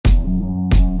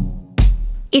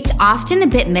It's often a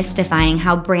bit mystifying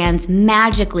how brands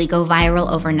magically go viral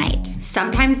overnight.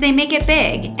 Sometimes they make it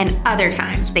big, and other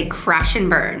times they crash and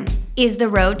burn. Is the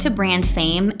road to brand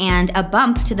fame and a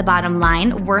bump to the bottom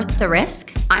line worth the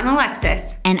risk? I'm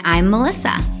Alexis. And I'm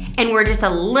Melissa. And we're just a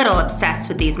little obsessed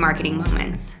with these marketing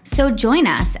moments. So join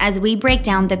us as we break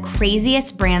down the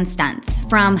craziest brand stunts,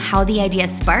 from how the idea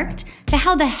sparked to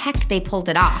how the heck they pulled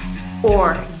it off.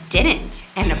 Or didn't.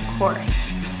 And of course,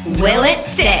 will it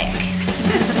stick?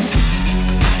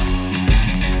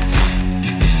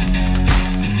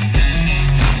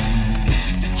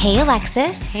 Hey,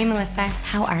 Alexis. Hey, Melissa.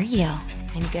 How are you?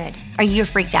 I'm good. Are you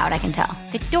freaked out? I can tell.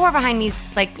 The door behind me's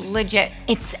like legit.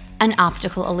 It's an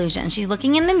optical illusion. She's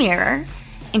looking in the mirror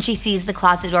and she sees the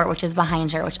closet door, which is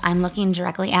behind her, which I'm looking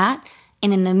directly at.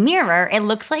 And in the mirror, it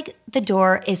looks like the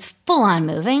door is full on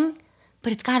moving,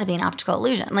 but it's got to be an optical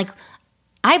illusion. Like,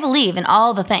 I believe in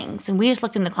all the things, and we just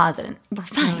looked in the closet and we're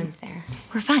fine. No one's there.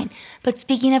 We're fine. But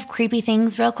speaking of creepy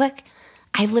things real quick,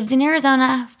 I've lived in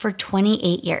Arizona for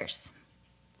 28 years.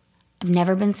 I've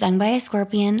never been stung by a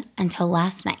scorpion until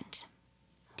last night.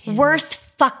 Dude. Worst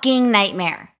fucking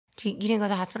nightmare. You didn't go to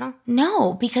the hospital?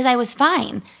 No, because I was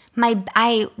fine.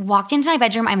 I walked into my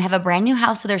bedroom. I have a brand new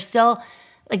house, so there's still,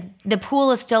 like, the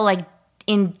pool is still, like,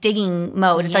 in digging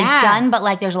mode. It's, like, done, but,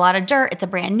 like, there's a lot of dirt. It's a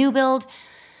brand new build.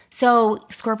 So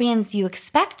scorpions, you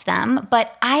expect them,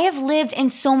 but I have lived in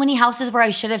so many houses where I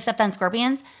should have stepped on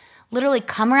scorpions. Literally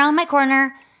come around my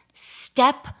corner,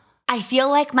 step. I feel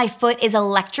like my foot is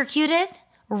electrocuted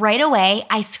right away.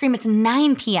 I scream. It's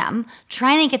 9 p.m.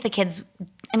 trying to get the kids.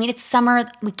 I mean, it's summer.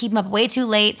 We keep them up way too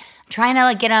late. I'm trying to,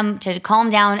 like, get them to calm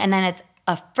down, and then it's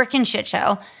a freaking shit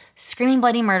show. Screaming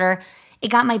bloody murder. It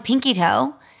got my pinky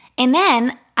toe. And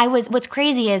then what's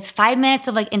crazy is 5 minutes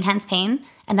of, like, intense pain,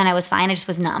 and then I was fine. I just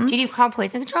was numb. Did you call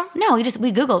poison control? No,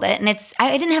 we Googled it, and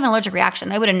I didn't have an allergic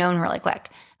reaction. I would have known really quick.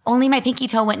 Only my pinky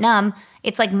toe went numb.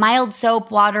 It's like mild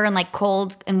soap, water, and like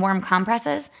cold and warm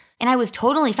compresses. And I was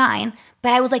totally fine.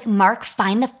 But I was like, Mark,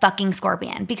 find the fucking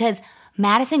scorpion. Because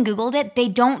Madison Googled it. They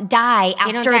don't die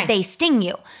after they sting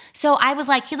you. So I was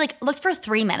like, he's like, looked for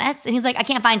 3 minutes. And he's like, I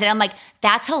can't find it. I'm like,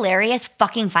 that's hilarious.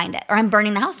 Fucking find it. Or I'm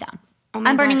burning the house down.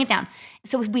 I'm burning it down.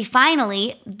 So we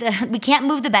finally, we can't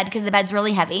move the bed because the bed's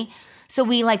really heavy. So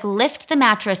we, like, lift the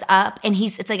mattress up, and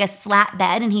it's like a slat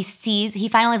bed, and he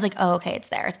finally is like, oh, okay, it's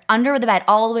there. It's under the bed,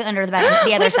 all the way under the bed,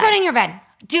 the other What if side. you got in your bed?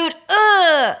 Dude,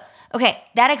 ugh. Okay,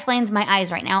 that explains my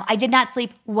eyes right now. I did not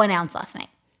sleep 1 ounce last night.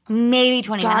 Maybe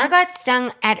 20 minutes. Dara got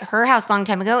stung at her house a long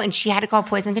time ago, and she had to call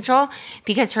poison control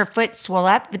because her foot swelled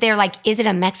up. But they're like, is it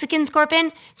a Mexican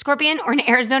scorpion or an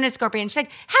Arizona scorpion? She's like,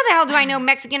 how the hell do I know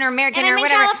Mexican or American and or I'm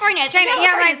whatever? in California. China.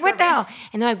 Yeah, I'm like, what the hell?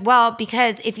 And they're like, well,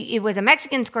 because if it was a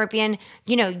Mexican scorpion,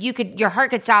 you know, your heart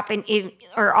could stop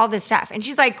or all this stuff. And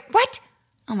she's like, what?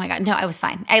 Oh my God, no, I was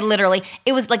fine. It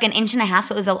was like 1.5 inches,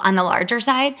 so it was on the larger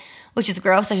side, which is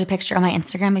gross. There's a picture on my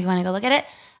Instagram if you want to go look at it.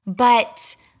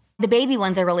 But the baby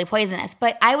ones are really poisonous.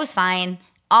 But I was fine.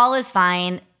 All is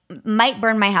fine. Might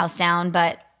burn my house down,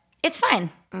 but it's fine.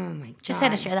 Oh my God. Just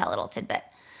had to share that little tidbit.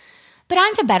 But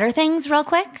on to better things real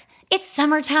quick. It's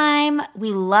summertime. We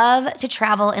love to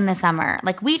travel in the summer.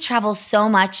 Like, we travel so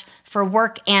much for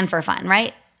work and for fun,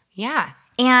 right? Yeah.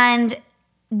 And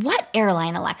what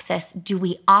airline, Alexis, do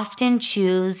we often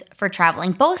choose for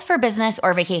traveling, both for business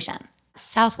or vacation?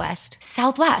 Southwest.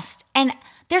 Southwest. And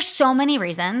there's so many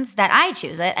reasons that I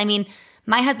choose it. I mean,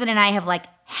 my husband and I have, like,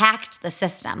 hacked the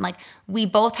system. Like, we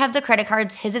both have the credit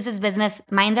cards. His is his business.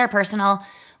 Mine's our personal.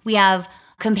 We have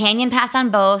companion pass on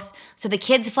both. So the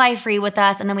kids fly free with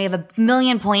us. And then we have 1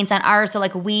 million points on ours. So,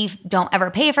 like, we don't ever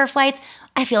pay for flights.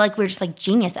 I feel like we're just, like,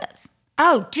 geniuses.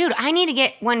 Oh, dude, I need to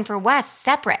get one for Wes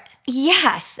separate.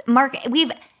 Yes. Mark,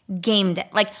 we've gamed it.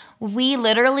 Like, we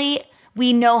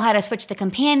know how to switch the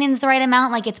companions the right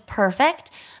amount. Like, it's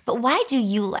perfect. But why do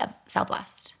you live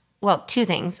Southwest? Well, 2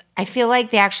 things. I feel like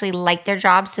they actually like their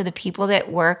jobs, so the people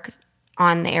that work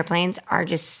on the airplanes are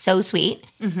just so sweet.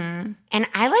 Mm-hmm. And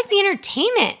I like the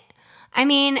entertainment. I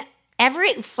mean,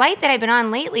 every flight that I've been on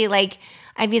lately, like,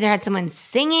 I've either had someone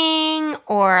singing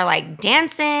or, like,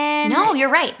 dancing. No,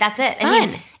 you're right. That's it. Fun. I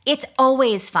mean, it's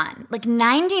always fun. Like,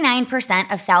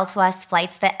 99% of Southwest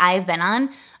flights that I've been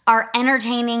on are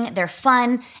entertaining, they're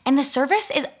fun, and the service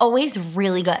is always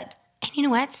really good. And you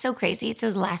know what's so crazy?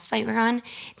 So the last flight we were on,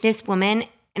 this woman,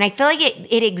 and I feel like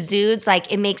it exudes,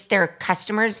 like, it makes their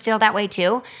customers feel that way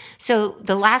too. So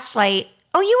the last flight,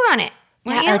 oh, you were on it.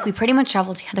 Yeah, like, we pretty much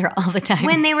travel together all the time.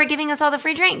 When they were giving us all the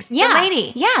free drinks. Yeah. The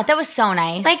lady. Yeah, that was so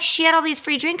nice. Like, she had all these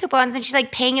free drink coupons, and she's,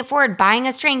 like, paying it forward, buying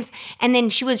us drinks, and then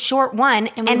she was short one.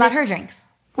 And we bought her drinks.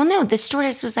 Well, no, the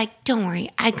stewardess was like, don't worry,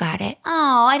 I got it.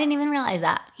 Oh, I didn't even realize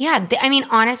that. Yeah, I mean,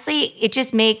 honestly, it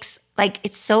just makes, like,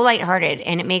 it's so lighthearted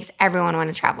and it makes everyone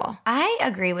want to travel. I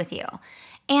agree with you.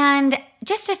 And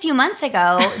just a few months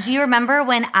ago, do you remember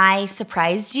when I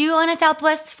surprised you on a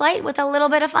Southwest flight with a little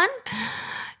bit of fun?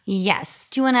 Yes.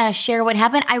 Do you want to share what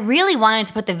happened? I really wanted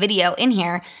to put the video in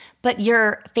here, but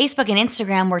your Facebook and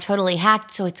Instagram were totally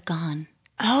hacked, so it's gone.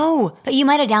 Oh. But you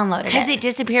might have downloaded it. Because it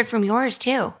disappeared from yours,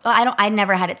 too. Well, I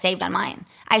never had it saved on mine.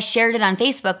 I shared it on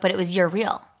Facebook, but it was your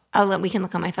reel. Oh, we can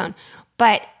look on my phone.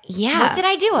 But yeah. What did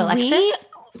I do, Alexis?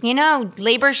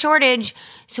 Labor shortage.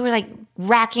 So we're like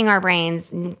racking our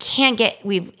brains.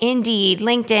 We've Indeed,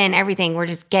 LinkedIn, everything. We're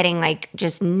just getting like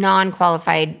just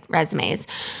non-qualified resumes.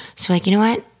 So we're like, you know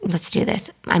what? Let's do this.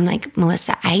 I'm like,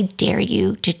 Melissa, I dare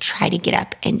you to try to get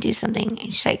up and do something.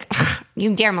 And she's like,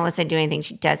 you dare Melissa do anything.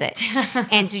 She does it.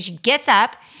 And so she gets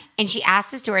up and she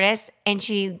asks the stewardess and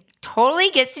she totally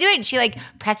gets to do it. And she like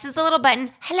presses the little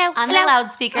button. Hello. On the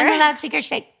loudspeaker. On the loudspeaker.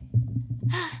 She's like,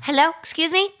 hello,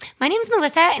 excuse me. My name is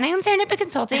Melissa and I am Serendipity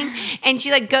Consulting. And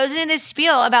she like goes into this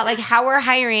spiel about like how we're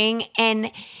hiring. And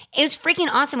it was freaking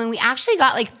awesome. And we actually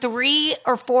got like 3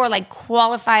 or 4 like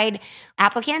qualified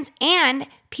applicants. And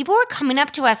people were coming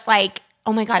up to us like,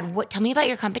 oh my God, tell me about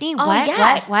your company. Oh, what?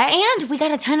 yes. What? And we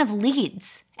got a ton of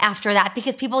leads after that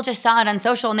because people just saw it on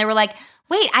social and they were like,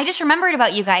 wait, I just remembered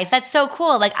about you guys. That's so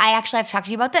cool. Like, I actually have to talk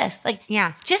to you about this. Like,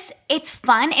 Yeah. just, it's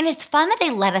fun. And it's fun that they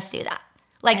let us do that.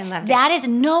 Like, I loved that is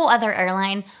no other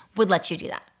airline would let you do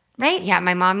that, right? Yeah,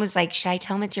 my mom was like, should I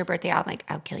tell him it's your birthday? I'm like,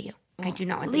 I'll kill you. I do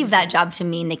not want to Leave that job to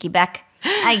me, Nikki Beck.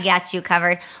 I got you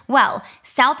covered. Well,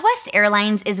 Southwest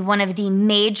Airlines is one of the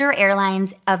major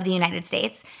airlines of the United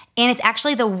States, and it's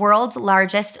actually the world's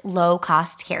largest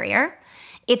low-cost carrier.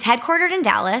 It's headquartered in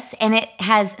Dallas, and it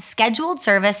has scheduled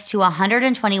service to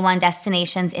 121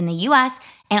 destinations in the U.S.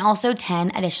 and also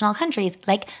 10 additional countries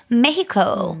like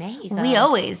Mexico. We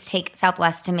always take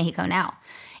Southwest to Mexico now.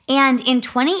 And in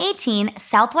 2018,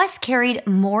 Southwest carried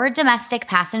more domestic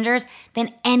passengers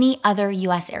than any other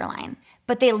U.S. airline.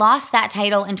 But they lost that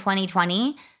title in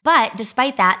 2020. But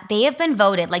despite that, they have been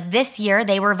voted, like this year,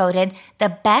 they were voted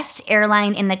the best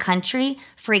airline in the country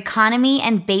for economy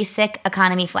and basic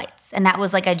economy flights. And that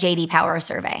was like a J.D. Power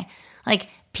survey. Like,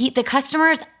 the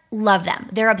customers love them.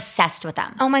 They're obsessed with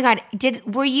them. Oh my God.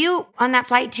 Were you on that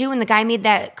flight too when the guy made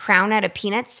that crown out of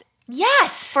peanuts?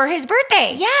 Yes. For his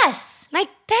birthday. Yes. Like,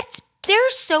 they're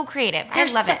so creative. I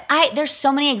love it. There's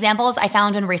so many examples I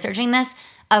found when researching this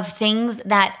of things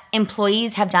that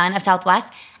employees have done of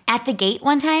Southwest. At the gate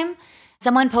one time,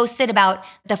 someone posted about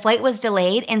the flight was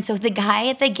delayed. And so the guy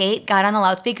at the gate got on the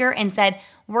loudspeaker and said,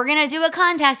 we're going to do a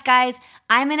contest, guys.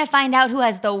 I'm going to find out who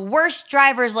has the worst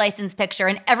driver's license picture.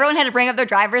 And everyone had to bring up their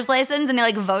driver's license and they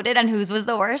like voted on whose was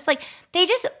the worst. Like, they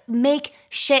just make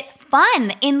shit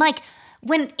fun in like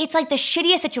when it's like the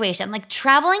shittiest situation. Like,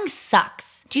 traveling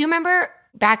sucks. Do you remember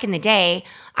back in the day,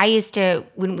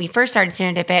 when we first started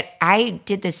Serendipity, I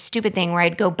did this stupid thing where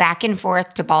I'd go back and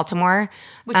forth to Baltimore.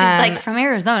 Which is like from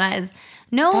Arizona is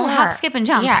no hop, skip, and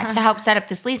jump. Yeah, to help set up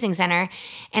this leasing center.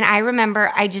 And I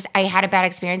remember I had a bad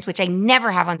experience, which I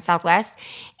never have on Southwest.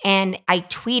 And I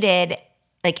tweeted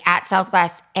like at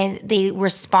Southwest and they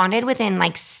responded within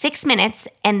like 6 minutes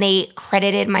and they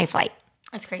credited my flight.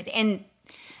 That's crazy. And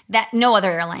that no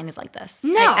other airline is like this.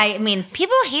 No. I mean,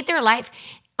 people hate their life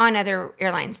on other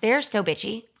airlines. They're so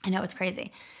bitchy. I know, it's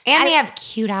crazy. And they have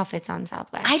cute outfits on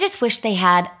Southwest. I just wish they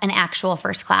had an actual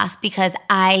first class because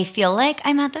I feel like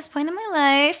I'm at this point in my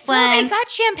life when they got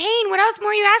champagne. What else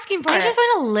more are you asking for? I just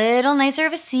want a little nicer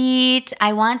of a seat.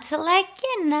 I want to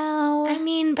I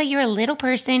mean, but you're a little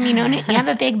person. You know, you have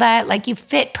a big butt. Like, you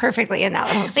fit perfectly in that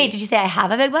little seat. Wait, did you say I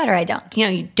have a big butt or I don't?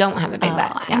 You don't have a big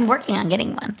butt. Yeah. I'm working on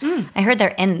getting one. I heard they're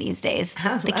in these days.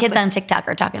 The kids on TikTok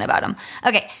are talking about them.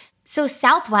 Okay. So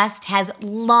Southwest has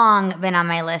long been on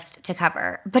my list to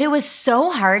cover, but it was so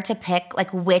hard to pick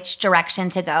like which direction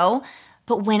to go.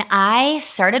 But when I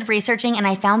started researching and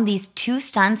I found these 2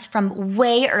 stunts from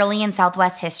way early in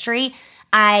Southwest history,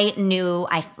 I knew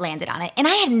I landed on it. And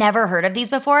I had never heard of these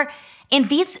before. And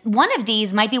one of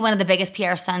these might be one of the biggest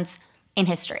PR stunts in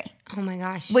history. Oh my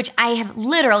gosh. Which I have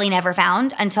literally never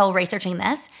found until researching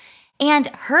this. And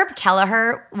Herb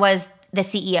Kelleher was the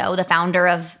CEO, the founder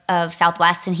of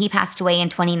Southwest, and he passed away in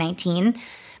 2019.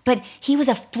 But he was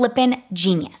a flippin'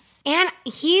 genius. And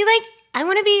I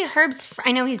want to be Herb's,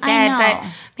 I know he's dead, but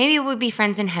maybe we'll be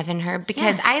friends in heaven, Herb,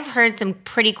 because I've heard some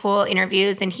pretty cool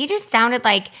interviews, and he just sounded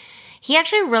like, he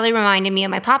actually really reminded me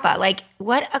of my papa. Like,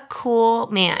 what a cool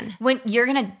man. When you're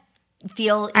going to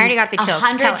feel I already got the chills.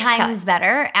 100 times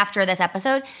better after this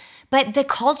episode. But the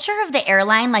culture of the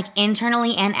airline, like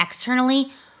internally and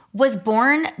externally, was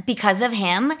born because of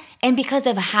him and because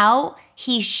of how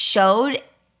he showed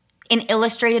and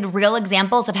illustrated real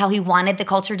examples of how he wanted the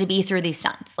culture to be through these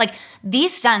stunts. Like,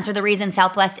 these stunts are the reason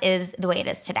Southwest is the way it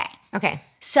is today. Okay.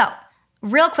 So,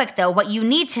 real quick though, what you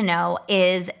need to know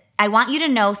is I want you to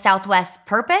know Southwest's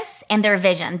purpose and their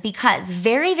vision, because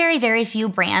very, very, very few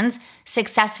brands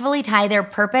successfully tie their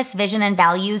purpose, vision, and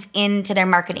values into their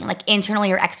marketing, like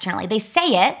internally or externally. They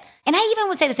say it, and I even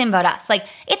would say the same about us. Like,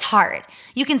 it's hard.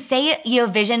 You can say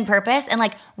it, vision, purpose, and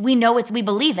like we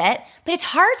believe it, but it's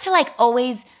hard to like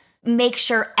always make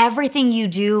sure everything you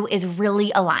do is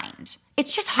really aligned.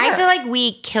 It's just hard. I feel like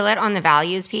we kill it on the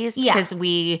values piece because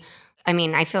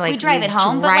I feel like we drive it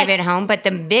home. But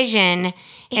the vision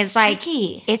is like,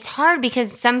 tricky. It's hard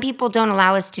because some people don't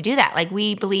allow us to do that. Like,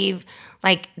 we believe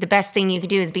like the best thing you can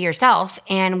do is be yourself,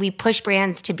 and we push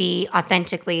brands to be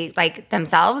authentically like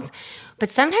themselves.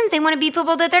 But sometimes they want to be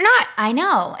people that they're not. I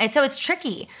know. And so it's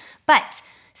tricky. But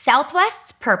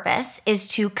Southwest's purpose is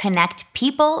to connect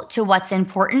people to what's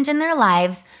important in their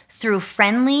lives through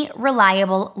friendly,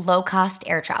 reliable, low-cost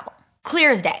air travel.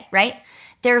 Clear as day, right?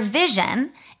 Their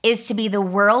vision is to be the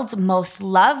world's most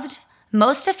loved,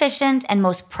 most efficient, and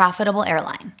most profitable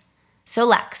airline. So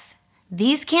Lex,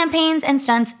 these campaigns and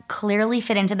stunts clearly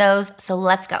fit into those, so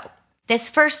let's go. This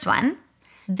first one,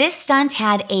 this stunt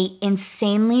had an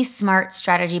insanely smart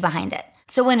strategy behind it.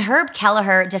 So when Herb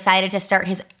Kelleher decided to start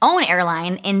his own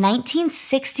airline in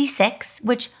 1966,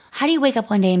 which, how do you wake up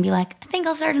one day and be like, I think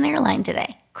I'll start an airline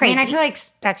today? Crazy. I feel like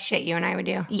that's shit you and I would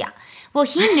do. Yeah. Well,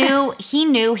 he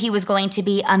knew he was going to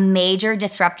be a major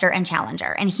disruptor and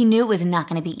challenger, and he knew it was not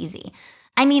going to be easy.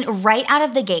 I mean, right out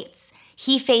of the gates,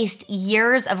 he faced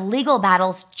years of legal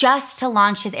battles just to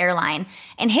launch his airline,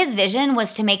 and his vision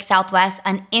was to make Southwest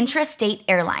an intrastate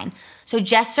airline, so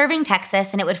just serving Texas,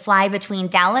 and it would fly between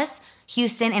Dallas,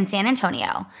 Houston, and San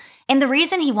Antonio. And the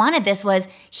reason he wanted this was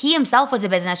he himself was a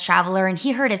business traveler, and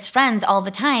he heard his friends all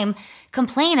the time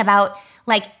complain about,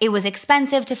 like, it was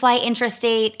expensive to fly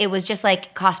intrastate. It was just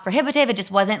like cost prohibitive. It just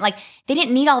wasn't like, they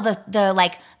didn't need all the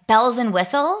like bells and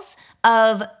whistles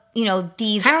of,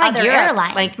 these kind of other like Europe.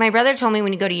 airlines. Like, my brother told me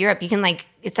when you go to Europe, you can like,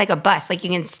 it's like a bus. Like, you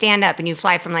can stand up and you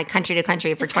fly from like country to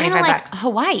country for 25 like bucks.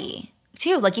 Hawaii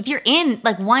too. Like, if you're in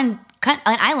like an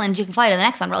island, you can fly to the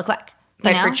next one real quick.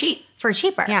 But for cheap. For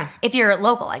cheaper. Yeah. If you're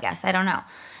local, I guess. I don't know.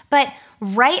 But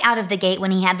right out of the gate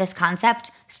when he had this concept,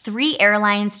 3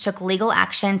 airlines took legal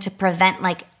action to prevent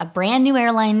like a brand new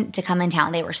airline to come in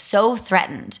town. They were so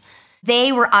threatened.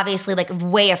 They were obviously like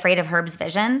way afraid of Herb's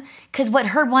vision, because what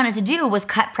Herb wanted to do was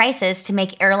cut prices to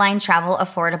make airline travel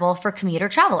affordable for commuter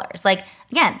travelers. Like,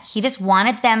 again, he just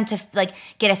wanted them to like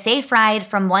get a safe ride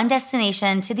from one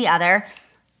destination to the other.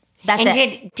 That's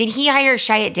it. Did he hire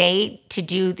Chiat Day to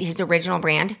do his original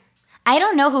brand? I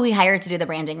don't know who he hired to do the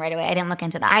branding right away. I didn't look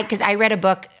into that. Because I read a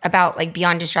book about like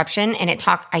Beyond Disruption, and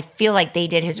I feel like they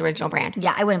did his original brand.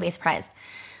 Yeah, I wouldn't be surprised.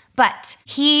 But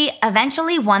he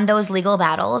eventually won those legal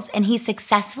battles, and he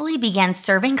successfully began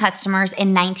serving customers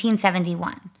in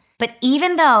 1971. But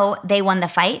even though they won the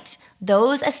fight,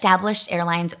 those established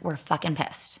airlines were fucking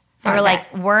pissed. They were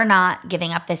like, we're not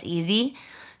giving up this easy.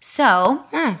 So,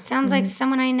 sounds like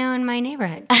someone I know in my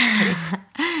neighborhood.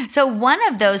 So one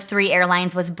of those 3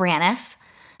 airlines was Braniff.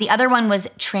 The other one was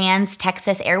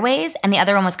Trans-Texas Airways, and the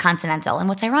other one was Continental. And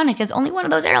what's ironic is only one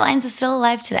of those airlines is still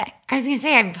alive today. I was going to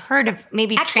say, I've heard of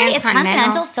maybe Actually, is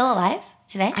Continental still alive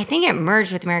today? I think it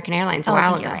merged with American Airlines a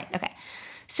while ago. You're right. Okay.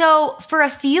 So for a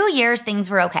few years, things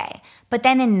were okay. But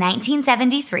then in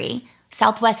 1973,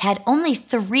 Southwest had only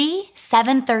 3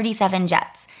 737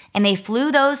 jets. And they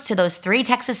flew those to those 3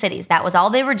 Texas cities. That was all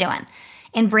they were doing.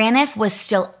 And Braniff was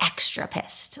still extra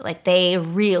pissed. Like, they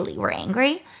really were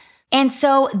angry. And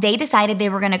so they decided they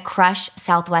were going to crush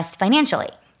Southwest financially.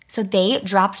 So they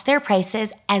dropped their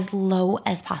prices as low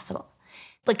as possible.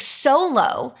 Like, so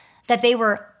low that they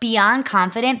were beyond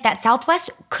confident that Southwest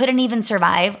couldn't even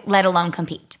survive, let alone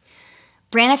compete.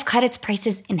 Braniff cut its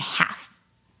prices in half.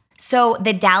 So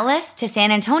the Dallas to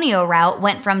San Antonio route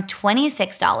went from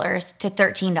 $26 to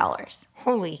 $13.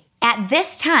 Holy. At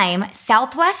this time,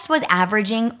 Southwest was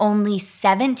averaging only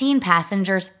 17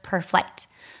 passengers per flight.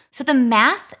 So the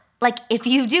math, like, if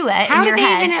you do it How in your did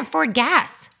head, they even afford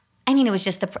gas? I mean, it was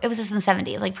just in the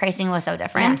 70s. Like, pricing was so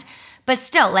different. Yeah. But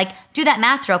still, like, do that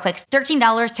math real quick.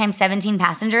 $13 times 17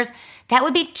 passengers, that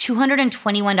would be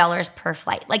 $221 per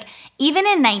flight. Like, even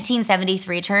in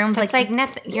 1973 terms, that's like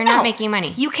nothing. You're not making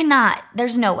money. You cannot.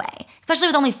 There's no way. Especially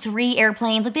with only 3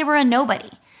 airplanes. Like, they were a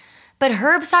nobody. But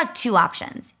Herb saw 2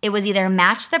 options. It was either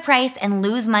match the price and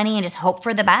lose money and just hope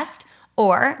for the best,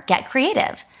 or get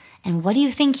creative. And what do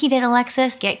you think he did,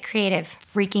 Alexis? Get creative.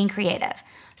 Freaking creative.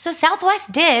 So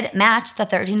Southwest did match the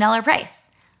 $13 price,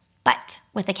 but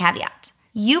with a caveat.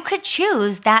 You could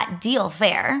choose that deal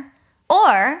fare,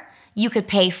 or you could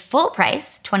pay full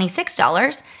price,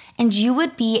 $26, and you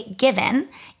would be given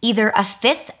either a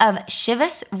fifth of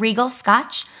Chivas Regal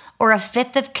Scotch or a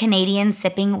fifth of Canadian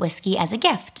sipping whiskey as a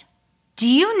gift. Do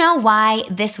you know why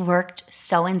this worked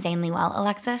so insanely well,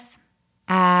 Alexis?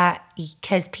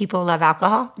 Because people love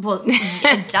alcohol. Well,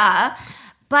 duh.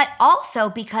 But also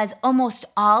because almost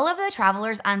all of the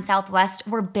travelers on Southwest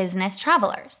were business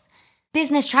travelers.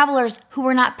 Business travelers who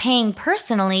were not paying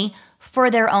personally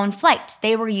for their own flight.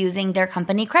 They were using their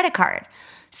company credit card.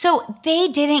 So they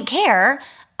didn't care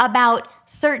about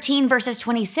 13 versus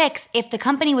 26 if the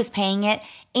company was paying it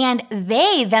and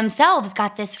they themselves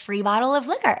got this free bottle of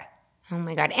liquor. Oh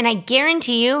my God. And I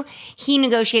guarantee you, he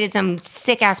negotiated some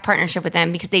sick ass partnership with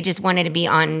them because they just wanted to be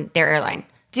on their airline.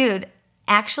 Dude,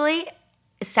 actually,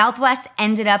 Southwest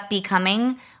ended up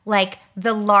becoming like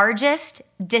the largest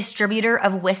distributor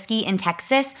of whiskey in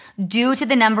Texas due to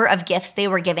the number of gifts they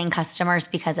were giving customers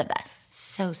because of this.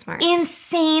 So smart.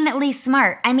 Insanely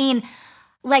smart. I mean,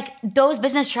 like those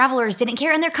business travelers didn't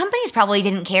care and their companies probably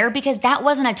didn't care because that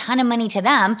wasn't a ton of money to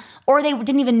them, or they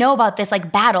didn't even know about this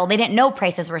like battle. They didn't know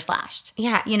prices were slashed.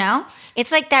 Yeah. You know?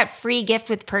 It's like that free gift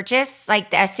with purchase,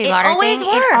 like the Estee Lauder always thing.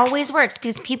 Works. It always works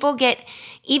because people get,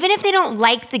 even if they don't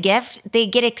like the gift, they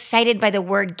get excited by the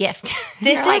word gift.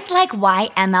 This is like why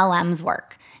MLMs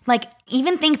work. Like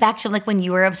even think back to like when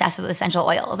you were obsessed with essential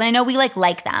oils. And I know we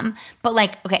like them, but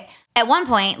like, okay, at one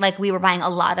point, like we were buying a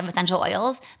lot of essential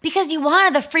oils because you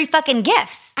wanted the free fucking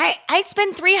gifts. I'd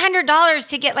spend $300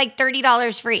 to get like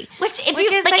 $30 free. Which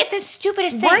is like it's the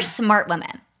stupidest thing. We're smart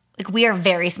women. Like we are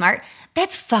very smart.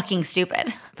 That's fucking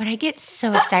stupid. But I get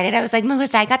so excited. I was like,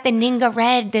 Melissa, I got the Ninga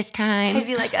Red this time. I'd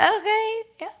be like, okay.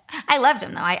 Yeah. I loved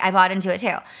him though. I bought into it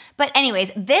too. But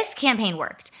anyways, this campaign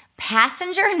worked.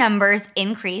 Passenger numbers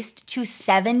increased to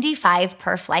 75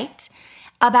 per flight,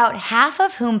 about half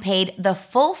of whom paid the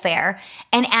full fare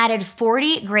and added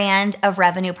 40 grand of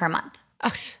revenue per month.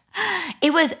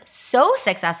 It was so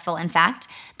successful, in fact,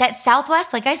 that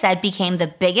Southwest, like I said, became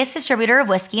the biggest distributor of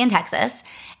whiskey in Texas.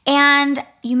 And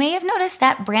you may have noticed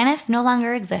that Braniff no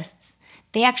longer exists.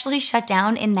 They actually shut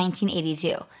down in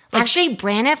 1982. Actually,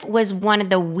 Braniff was one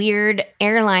of the weird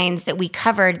airlines that we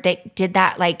covered that did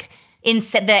that, like, in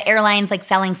the airlines like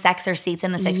selling sex or seats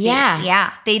in the 60s.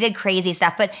 Yeah. They did crazy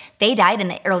stuff, but they died in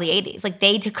the early 80s. Like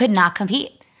they could not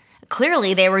compete.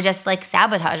 Clearly they were just like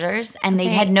sabotagers and they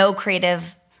had no creative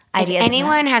ideas. If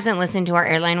anyone hasn't listened to our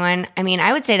airline one, I mean,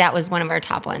 I would say that was one of our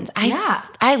top ones.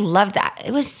 I loved that.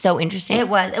 It was so interesting. It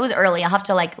was early. I'll have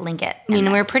to like link it. I mean,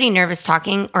 we were pretty nervous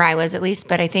talking, or I was at least,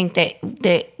 but I think that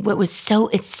it's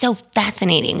so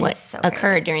fascinating what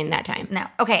occurred during that time. No.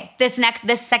 Okay. This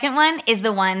second one is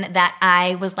the one that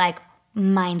I was like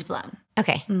mind blown.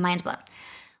 Okay. Mind blown.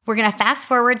 We're going to fast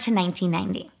forward to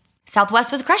 1990.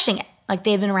 Southwest was crushing it. Like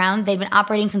they've been around, they've been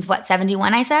operating since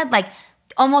 71, I said? Like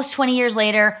almost 20 years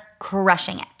later,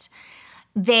 crushing it.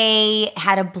 They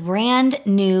had a brand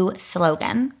new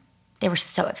slogan. They were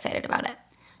so excited about it.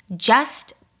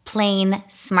 Just plain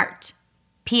smart.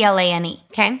 PLANE.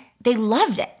 Okay. They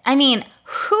loved it. I mean,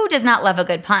 who does not love a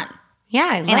good pun? Yeah,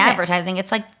 I love in advertising,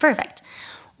 it's like perfect.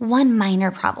 One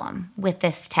minor problem with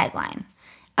this tagline.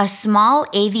 A small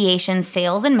aviation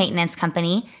sales and maintenance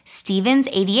company, Stevens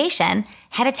Aviation,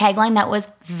 had a tagline that was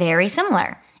very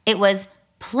similar. It was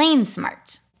plain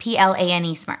smart,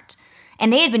 PLANE smart.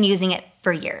 And they had been using it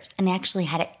for years, and they actually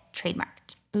had it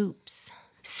trademarked. Oops.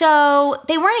 So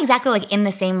they weren't exactly like in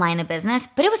the same line of business,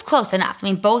 but it was close enough. I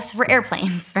mean, both were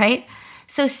airplanes, right?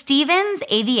 So Stevens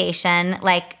Aviation,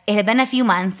 like it had been a few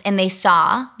months, and they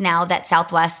saw now that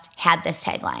Southwest had this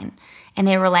tagline. And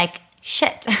they were like,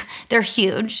 shit, they're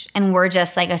huge, and we're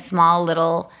just like a small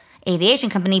little aviation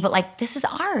company, but like this is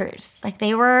ours. Like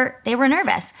they were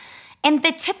nervous. And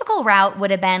the typical route would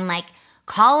have been like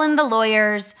call in the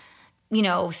lawyers, you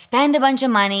know, spend a bunch of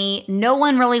money. No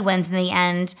one really wins in the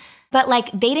end. But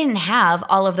like they didn't have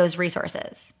all of those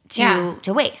resources to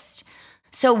waste.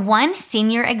 So one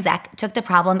senior exec took the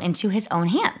problem into his own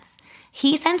hands.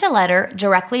 He sent a letter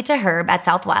directly to Herb at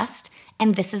Southwest,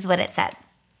 and this is what it said.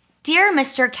 Dear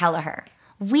Mr. Kelleher,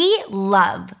 we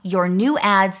love your new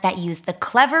ads that use the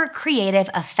clever, creative,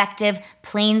 effective,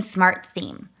 plain smart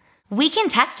theme. We can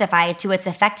testify to its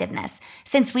effectiveness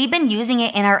since we've been using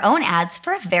it in our own ads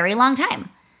for a very long time.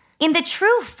 In the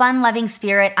true fun-loving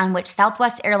spirit on which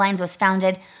Southwest Airlines was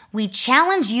founded, we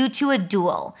challenge you to a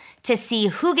duel to see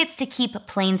who gets to keep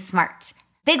plain smart.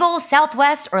 Big ol'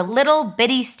 Southwest or little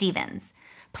bitty Stevens.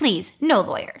 Please, no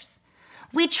lawyers.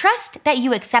 We trust that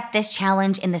you accept this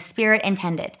challenge in the spirit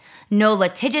intended. No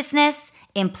litigiousness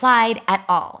implied at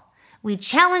all. We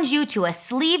challenge you to a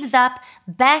sleeves-up,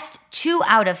 best 2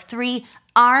 out of 3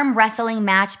 arm wrestling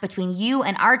match between you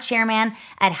and our chairman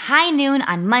at high noon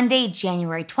on Monday,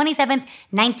 January 27th,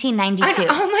 1992.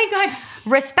 Oh my God.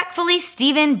 Respectfully,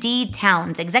 Stephen D.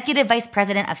 Towns, Executive Vice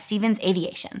President of Stevens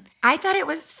Aviation. I thought you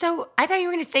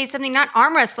were going to say something, not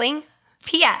arm wrestling.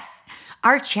 P.S.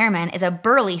 Our chairman is a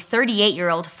burly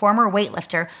 38-year-old former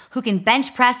weightlifter who can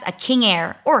bench press a King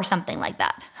Air or something like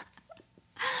that.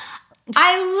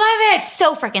 I love it.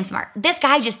 So freaking smart. This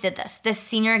guy just did this. This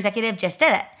senior executive just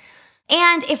did it.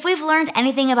 And if we've learned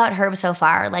anything about Herb so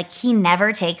far, like he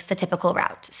never takes the typical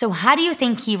route. So how do you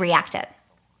think he reacted?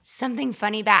 Something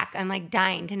funny back. I'm like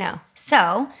dying to know.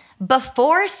 So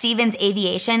before Stevens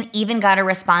Aviation even got a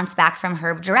response back from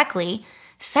Herb directly,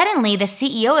 suddenly the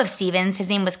CEO of Stevens, his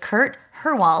name was Kurt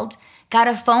Herwald, got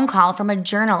a phone call from a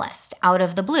journalist out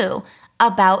of the blue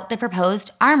about the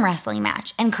proposed arm wrestling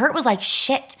match. And Kurt was like,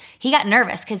 shit. He got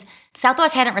nervous because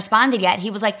Southwest hadn't responded yet. He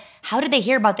was like, how did they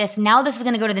hear about this? Now this is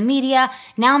going to go to the media.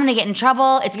 Now I'm going to get in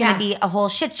trouble. It's going to be a whole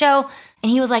shit show.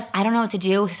 And he was like, I don't know what to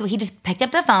do. So he just picked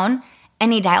up the phone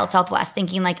and he dialed Southwest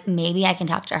thinking like, maybe I can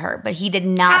talk to her. But he did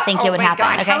not think it would happen.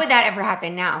 God. Okay? How would that ever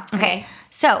happen now? Okay.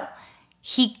 So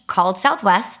he called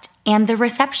Southwest and the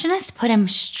receptionist put him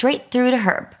straight through to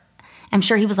Herb. I'm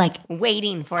sure he was like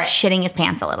waiting for it, shitting his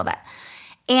pants a little bit.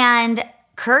 And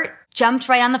Kurt jumped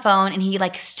right on the phone and he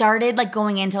like started like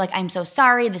going into like, I'm so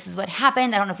sorry. This is what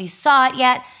happened. I don't know if you saw it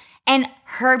yet. And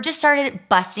Herb just started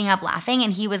busting up laughing.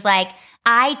 And he was like,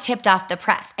 I tipped off the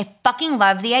press. I fucking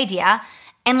love the idea.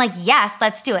 And like, yes,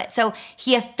 let's do it. So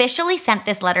he officially sent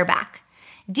this letter back.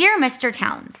 Dear Mr.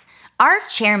 Towns, our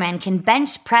chairman can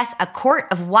bench press a quart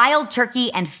of wild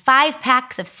turkey and 5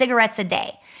 packs of cigarettes a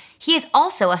day. He is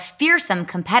also a fearsome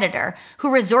competitor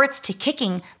who resorts to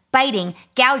kicking, biting,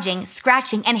 gouging,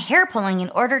 scratching, and hair pulling in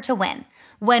order to win.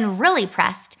 When really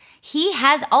pressed, he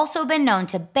has also been known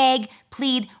to beg,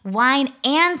 plead, whine,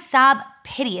 and sob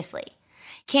piteously.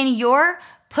 Can your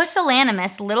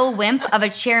pusillanimous little wimp of a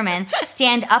chairman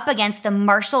stand up against the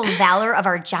martial valor of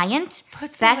our giant?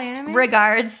 Best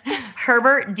regards,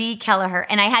 Herbert D. Kelleher.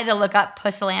 And I had to look up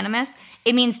pusillanimous.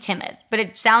 It means timid, but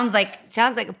it sounds like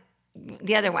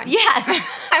the other one. Yes.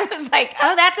 I was like,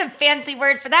 oh, that's a fancy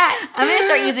word for that. I'm going to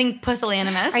start using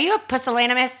pusillanimous. Are you a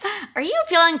pusillanimous? Are you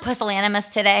feeling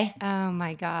pusillanimous today? Oh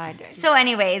my God. So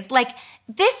anyways, like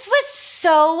this was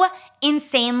so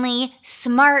insanely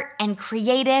smart and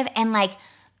creative and like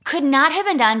could not have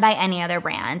been done by any other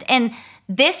brand. And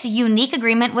this unique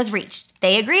agreement was reached.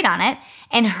 They agreed on it.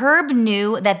 And Herb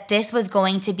knew that this was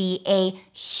going to be a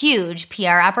huge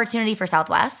PR opportunity for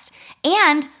Southwest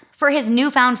and for his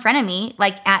newfound frenemy,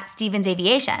 like at Stevens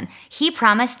Aviation. He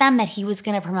promised them that he was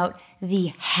going to promote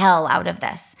the hell out of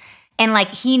this. And like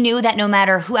he knew that no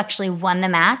matter who actually won the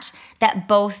match, that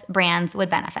both brands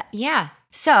would benefit. Yeah.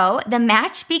 So the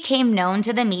match became known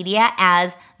to the media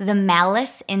as the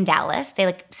Malice in Dallas. They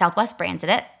like Southwest branded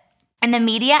it. And the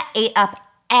media ate up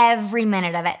every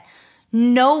minute of it.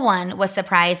 No one was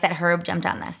surprised that Herb jumped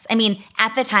on this. I mean,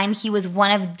 at the time, he was one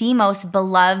of the most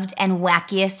beloved and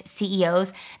wackiest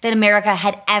CEOs that America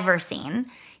had ever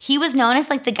seen. He was known as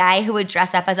like the guy who would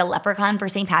dress up as a leprechaun for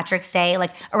St. Patrick's Day,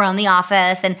 like around the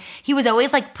office. And he was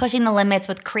always like pushing the limits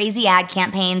with crazy ad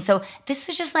campaigns. So this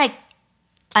was just like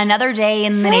another day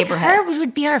in the neighborhood. Herb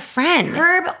would be our friend.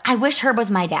 Herb, I wish Herb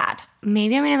was my dad.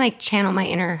 Maybe I'm going to like channel my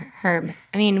inner Herb.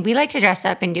 I mean, we like to dress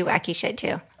up and do wacky shit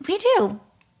too. We do.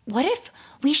 What if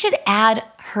we should add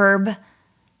Herb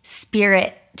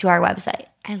Spirit to our website?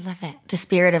 I love it. The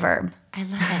Spirit of Herb. I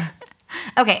love it.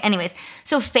 Okay, anyways.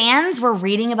 So fans were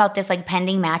reading about this like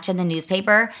pending match in the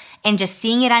newspaper and just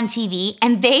seeing it on TV.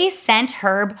 And they sent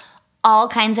Herb all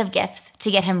kinds of gifts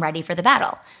to get him ready for the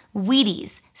battle.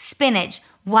 Wheaties, spinach,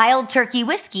 wild turkey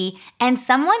whiskey, and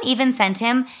someone even sent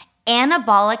him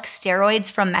anabolic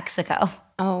steroids from Mexico.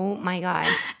 Oh my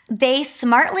God. They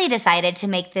smartly decided to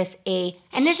make this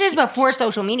and this is before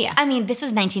social media. I mean, this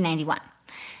was 1991.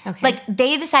 Okay. Like,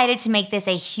 they decided to make this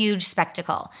a huge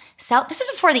spectacle. So this was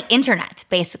before the internet,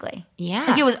 basically. Yeah.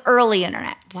 Like, it was early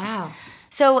internet. Wow.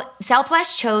 So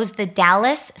Southwest chose the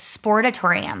Dallas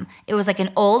Sportatorium. It was like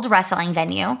an old wrestling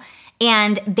venue.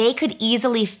 And they could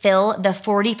easily fill the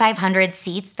 4,500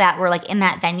 seats that were like in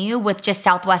that venue with just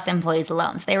Southwest employees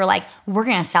alone. So they were like, we're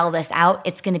going to sell this out.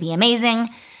 It's going to be amazing.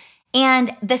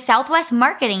 And the Southwest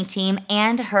marketing team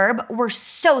and Herb were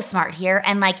so smart here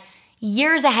and like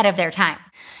years ahead of their time.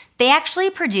 They actually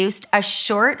produced a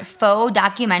short faux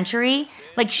documentary,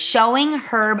 like showing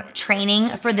Herb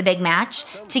training for the big match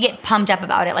to get pumped up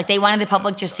about it. Like they wanted the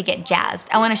public just to get jazzed.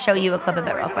 I want to show you a clip of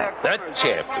it real quick. The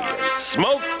champion,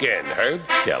 Smokin' Herb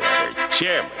Kelleher,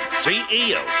 chairman,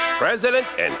 CEO, president,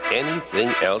 and anything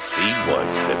else he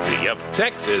wants to be of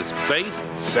Texas-based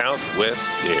Southwest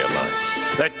Airlines.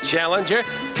 The challenger,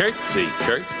 Kurt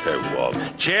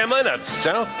Herwald, chairman of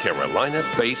South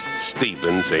Carolina-based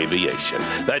Stevens Aviation.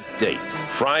 The date,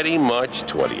 Friday, March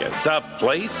 20th. The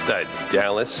place, the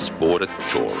Dallas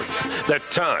Sportatorium. The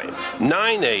time,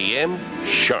 9 a.m.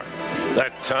 sharp.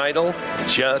 The title,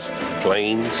 Just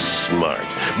Plain Smart.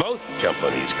 Both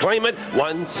companies claim it,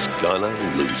 one's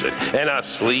gonna lose it. And a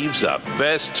sleeves-up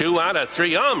best 2 out of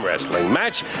 3 arm wrestling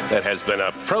match that has been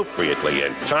appropriately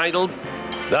entitled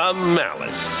The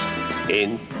Malice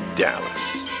in Dallas.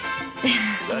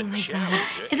 Oh my God.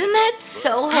 Isn't that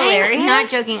so hilarious? I'm not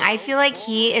joking. I feel like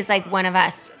he is like one of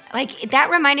us. Like that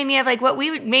reminded me of like what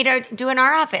we do in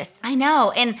our office. I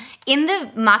know. And in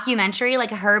the mockumentary,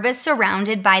 like Herb is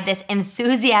surrounded by this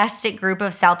enthusiastic group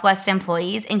of Southwest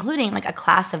employees, including like a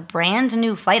class of brand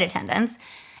new flight attendants.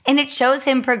 And it shows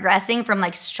him progressing from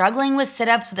like struggling with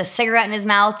sit-ups with a cigarette in his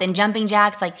mouth and jumping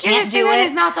jacks, like can't do it. In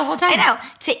his mouth the whole time. I know.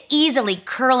 To easily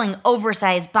curling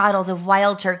oversized bottles of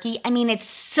wild turkey. I mean, it's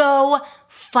so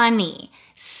funny.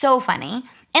 So funny.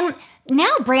 And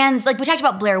now brands, like we talked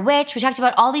about Blair Witch, we talked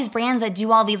about all these brands that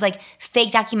do all these like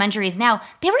fake documentaries now.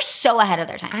 They were so ahead of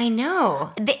their time. I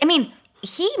know.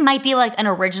 He might be like an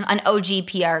OG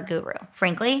PR guru,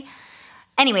 frankly.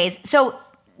 Anyways, so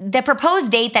the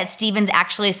proposed date that Stevens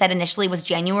actually said initially was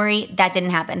January. That didn't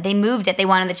happen. They moved it. They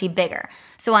wanted it to be bigger.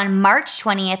 So on March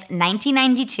 20th,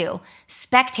 1992,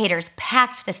 spectators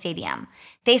packed the stadium.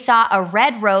 They saw a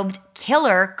red-robed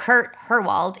killer Kurt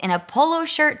Herwald in a polo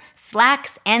shirt,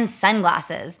 slacks, and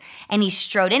sunglasses. And he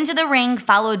strode into the ring,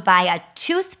 followed by a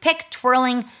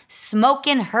toothpick-twirling,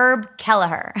 smokin' Herb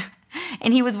Kelleher.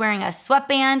 And he was wearing a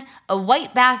sweatband, a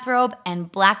white bathrobe,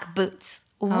 and black boots.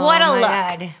 What a look.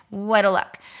 God. What a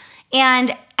look.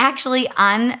 And actually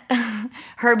on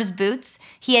Herb's boots,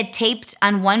 he had taped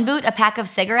on one boot a pack of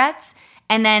cigarettes,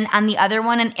 and then on the other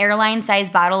one an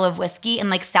airline-sized bottle of whiskey and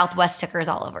like Southwest stickers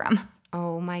all over him.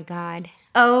 Oh my God.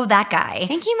 Oh, that guy. I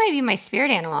think he might be my spirit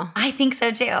animal. I think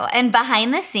so too. And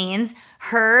behind the scenes,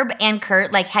 Herb and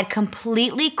Kurt like had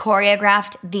completely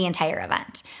choreographed the entire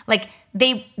event. Like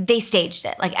they staged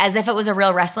it like as if it was a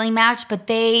real wrestling match, but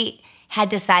they had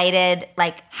decided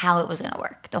like how it was going to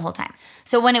work the whole time.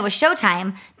 So when it was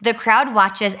showtime, the crowd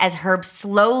watches as Herb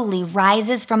slowly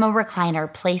rises from a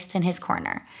recliner placed in his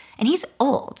corner. And he's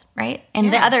old, right?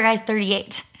 And the other guy's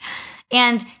 38.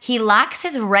 And he locks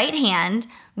his right hand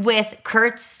with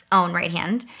Kurt's own right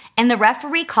hand, and the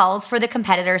referee calls for the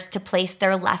competitors to place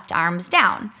their left arms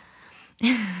down.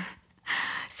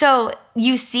 So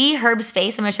you see Herb's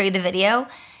face. I'm going to show you the video.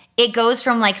 It goes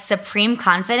from like supreme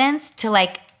confidence to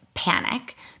like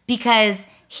panic because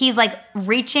he's like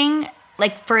reaching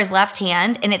like for his left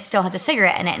hand and it still has a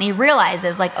cigarette in it. And he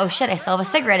realizes like, oh shit, I still have a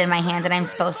cigarette in my hand and I'm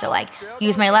supposed to like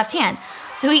use my left hand.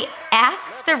 So he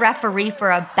asks the referee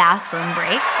for a bathroom break.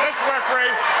 Listen,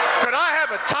 referee, could I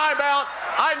have a timeout?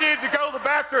 I need to go to the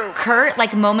bathroom. Kurt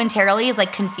like momentarily is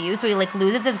like confused. So he like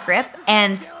loses his grip,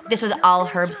 and this was all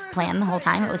Herb's plan the whole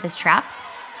time. It was his trap.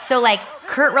 So like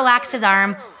Kurt relaxed his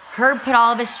arm. Herb put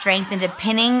all of his strength into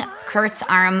pinning Kurt's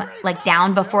arm like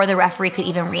down before the referee could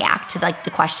even react to like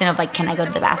the question of like, can I go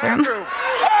to the bathroom?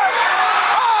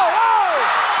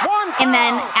 And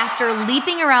then after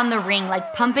leaping around the ring,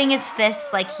 like pumping his fists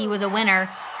like he was a winner,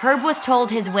 Herb was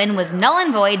told his win was null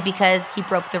and void because he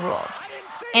broke the rules.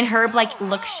 And Herb like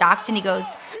looks shocked and he goes,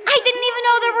 I didn't even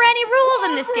know there were any rules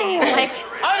in this game. Like,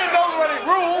 I didn't know there were any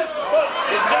rules.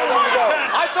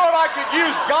 I thought I could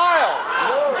use guile.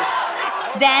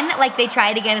 Then, like, they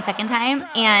tried again a second time,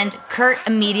 and Kurt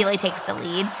immediately takes the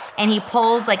lead, and he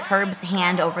pulls, like, Herb's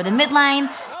hand over the midline,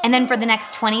 and then for the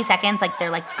next 20 seconds, like, they're,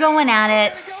 like, going at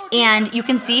it, and you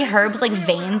can see Herb's, like,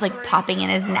 veins, like, popping in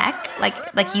his neck,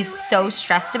 like he's so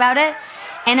stressed about it,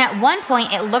 and at one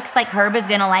point, it looks like Herb is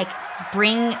gonna, like,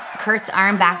 bring Kurt's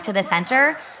arm back to the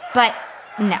center, but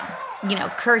no. You know,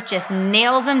 Kurt just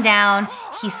nails him down,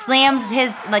 he slams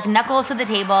his, like, knuckles to the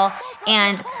table,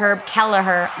 and Herb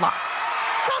Kelleher lost.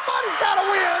 Somebody's got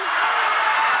to win.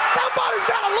 Somebody's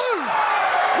got to lose.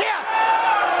 Yes.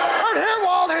 Kurt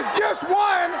Herwald has just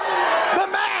won the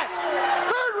match.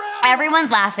 Third round.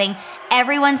 Everyone's laughing.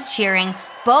 Everyone's cheering.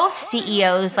 Both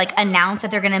CEOs like announce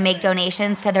that they're going to make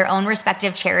donations to their own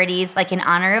respective charities like in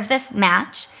honor of this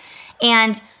match.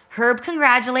 And Herb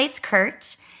congratulates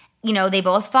Kurt. You know, they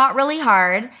both fought really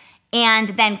hard. And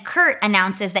then Kurt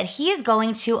announces that he is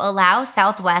going to allow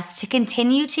Southwest to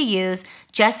continue to use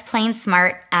Just Plain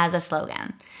Smart as a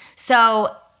slogan.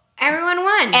 So everyone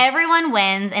won. Everyone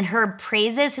wins, and Herb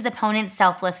praises his opponent's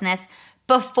selflessness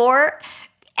before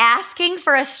asking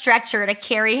for a stretcher to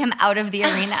carry him out of the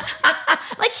arena.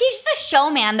 Like, he's the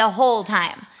showman the whole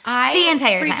time. The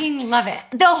entire time. I freaking love it.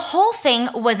 The whole thing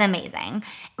was amazing.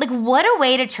 Like, what a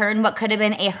way to turn what could have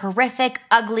been a horrific,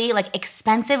 ugly, like,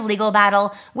 expensive legal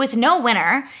battle with no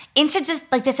winner into just,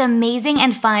 like, this amazing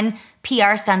and fun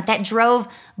PR stunt that drove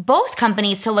both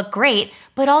companies to look great,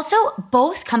 but also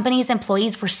both companies'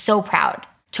 employees were so proud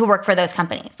to work for those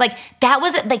companies. Like, that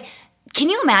was, like, can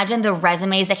you imagine the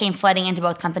resumes that came flooding into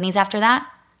both companies after that?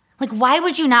 Like, why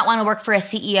would you not want to work for a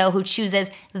CEO who chooses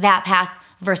that path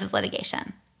versus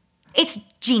litigation? It's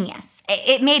genius.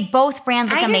 It made both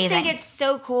brands look amazing. I just think it's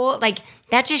so cool. Like,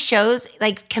 that just shows,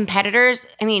 like, competitors,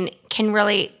 I mean, can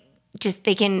really just,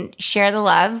 they can share the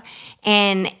love,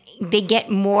 and they get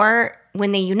more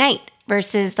when they unite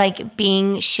versus, like,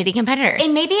 being shitty competitors.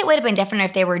 And maybe it would have been different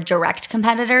if they were direct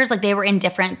competitors, like they were in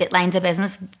different lines of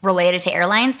business related to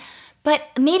airlines, but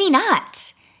maybe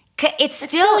not. It's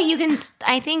still, you can,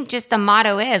 I think just the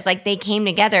motto is, like, they came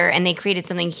together and they created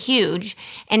something huge,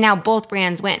 and now both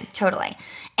brands win. Totally.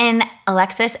 And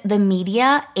Alexis, the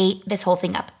media ate this whole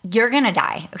thing up. You're gonna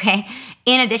die, okay?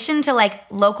 In addition to, like,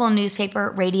 local newspaper,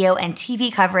 radio, and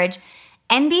TV coverage,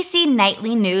 NBC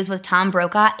Nightly News with Tom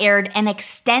Brokaw aired an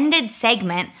extended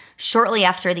segment shortly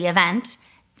after the event.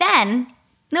 Then,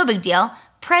 no big deal,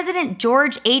 President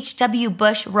George H.W.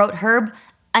 Bush wrote Herb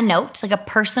a note, like a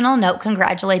personal note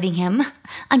congratulating him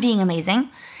on being amazing.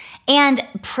 And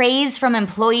praise from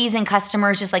employees and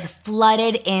customers just, like,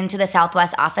 flooded into the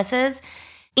Southwest offices.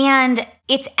 And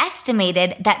it's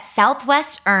estimated that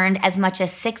Southwest earned as much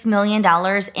as $6 million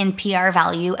in PR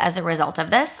value as a result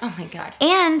of this. Oh my God.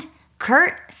 And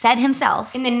Kurt said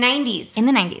himself. In the 90s. In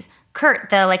the 90s. Kurt,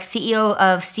 the, like, CEO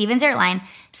of Stevens Airline,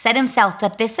 said himself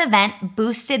that this event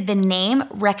boosted the name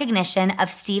recognition of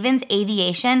Stevens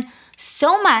Aviation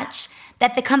so much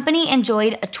that the company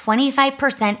enjoyed a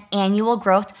 25% annual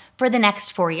growth for the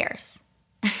next 4 years.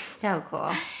 So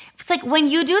cool. It's like when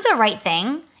you do the right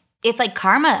thing, it's like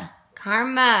karma.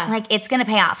 Karma. Like, it's going to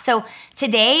pay off. So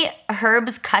today,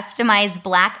 Herb's customized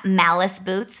black Malice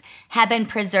boots have been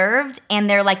preserved, and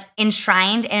they're, like,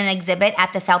 enshrined in an exhibit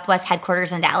at the Southwest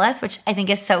headquarters in Dallas, which I think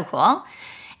is so cool.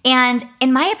 And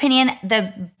in my opinion,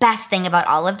 the best thing about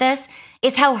all of this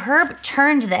is how Herb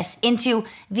turned this into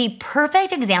the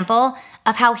perfect example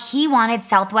of how he wanted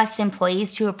Southwest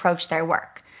employees to approach their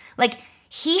work. Like,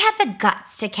 he had the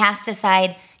guts to cast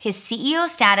aside his CEO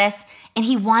status, and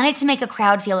he wanted to make a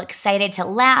crowd feel excited to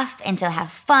laugh and to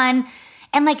have fun.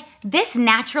 And, like, this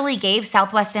naturally gave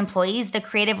Southwest employees the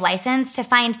creative license to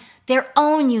find their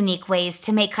own unique ways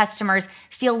to make customers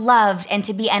feel loved and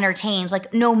to be entertained,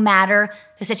 like, no matter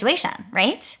the situation,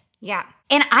 right? Yeah.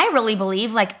 And I really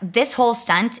believe, like, this whole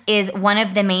stunt is one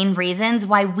of the main reasons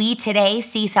why we today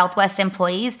see Southwest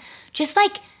employees just,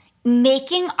 like,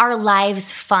 making our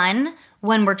lives fun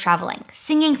when we're traveling,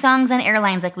 singing songs on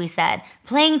airlines, like we said,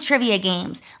 playing trivia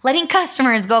games, letting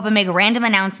customers go up and make random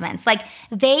announcements. Like,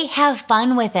 they have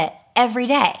fun with it every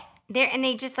day.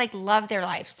 They just, like, love their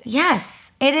lives.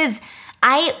 Yes, it is.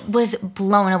 I was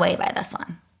blown away by this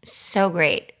one. So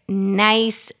great.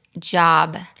 Nice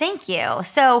job. Thank you.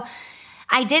 So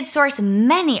I did source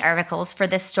many articles for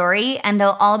this story, and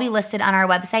they'll all be listed on our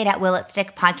website at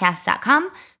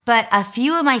willitstickpodcast.com. But a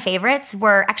few of my favorites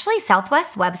were actually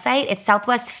Southwest's website. It's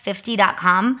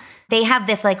southwest50.com. They have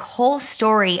this, like, whole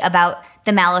story about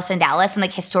the Malice in Dallas and,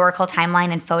 like, historical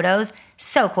timeline and photos.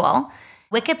 So cool.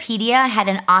 Wikipedia had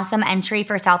an awesome entry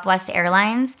for Southwest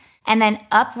Airlines. And then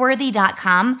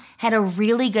Upworthy.com had a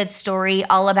really good story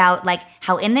all about, like,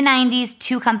 how in the 90s,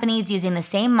 two companies using the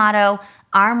same motto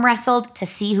arm wrestled to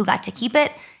see who got to keep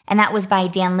it. And that was by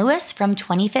Dan Lewis from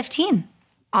 2015.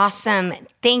 Awesome.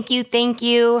 Thank you. Thank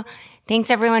you. Thanks,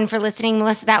 everyone, for listening.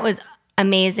 Melissa, that was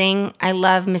amazing. I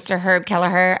love Mr. Herb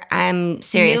Kelleher. I'm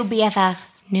serious. New BFF.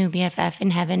 New BFF in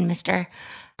heaven, mister.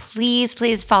 Please,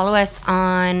 please follow us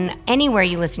on anywhere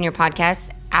you listen to your podcasts.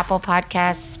 Apple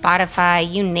Podcasts, Spotify,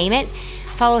 you name it.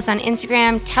 Follow us on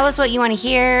Instagram. Tell us what you want to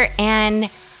hear, and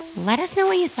let us know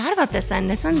what you thought about this one.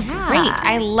 This one's great.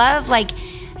 I love, like,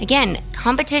 again,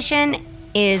 competition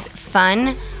is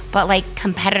fun, but, like,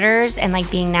 competitors and,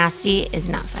 like, being nasty is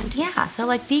not fun. Yeah, so,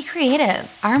 like, be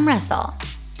creative. Arm wrestle.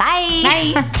 Bye.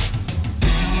 Bye.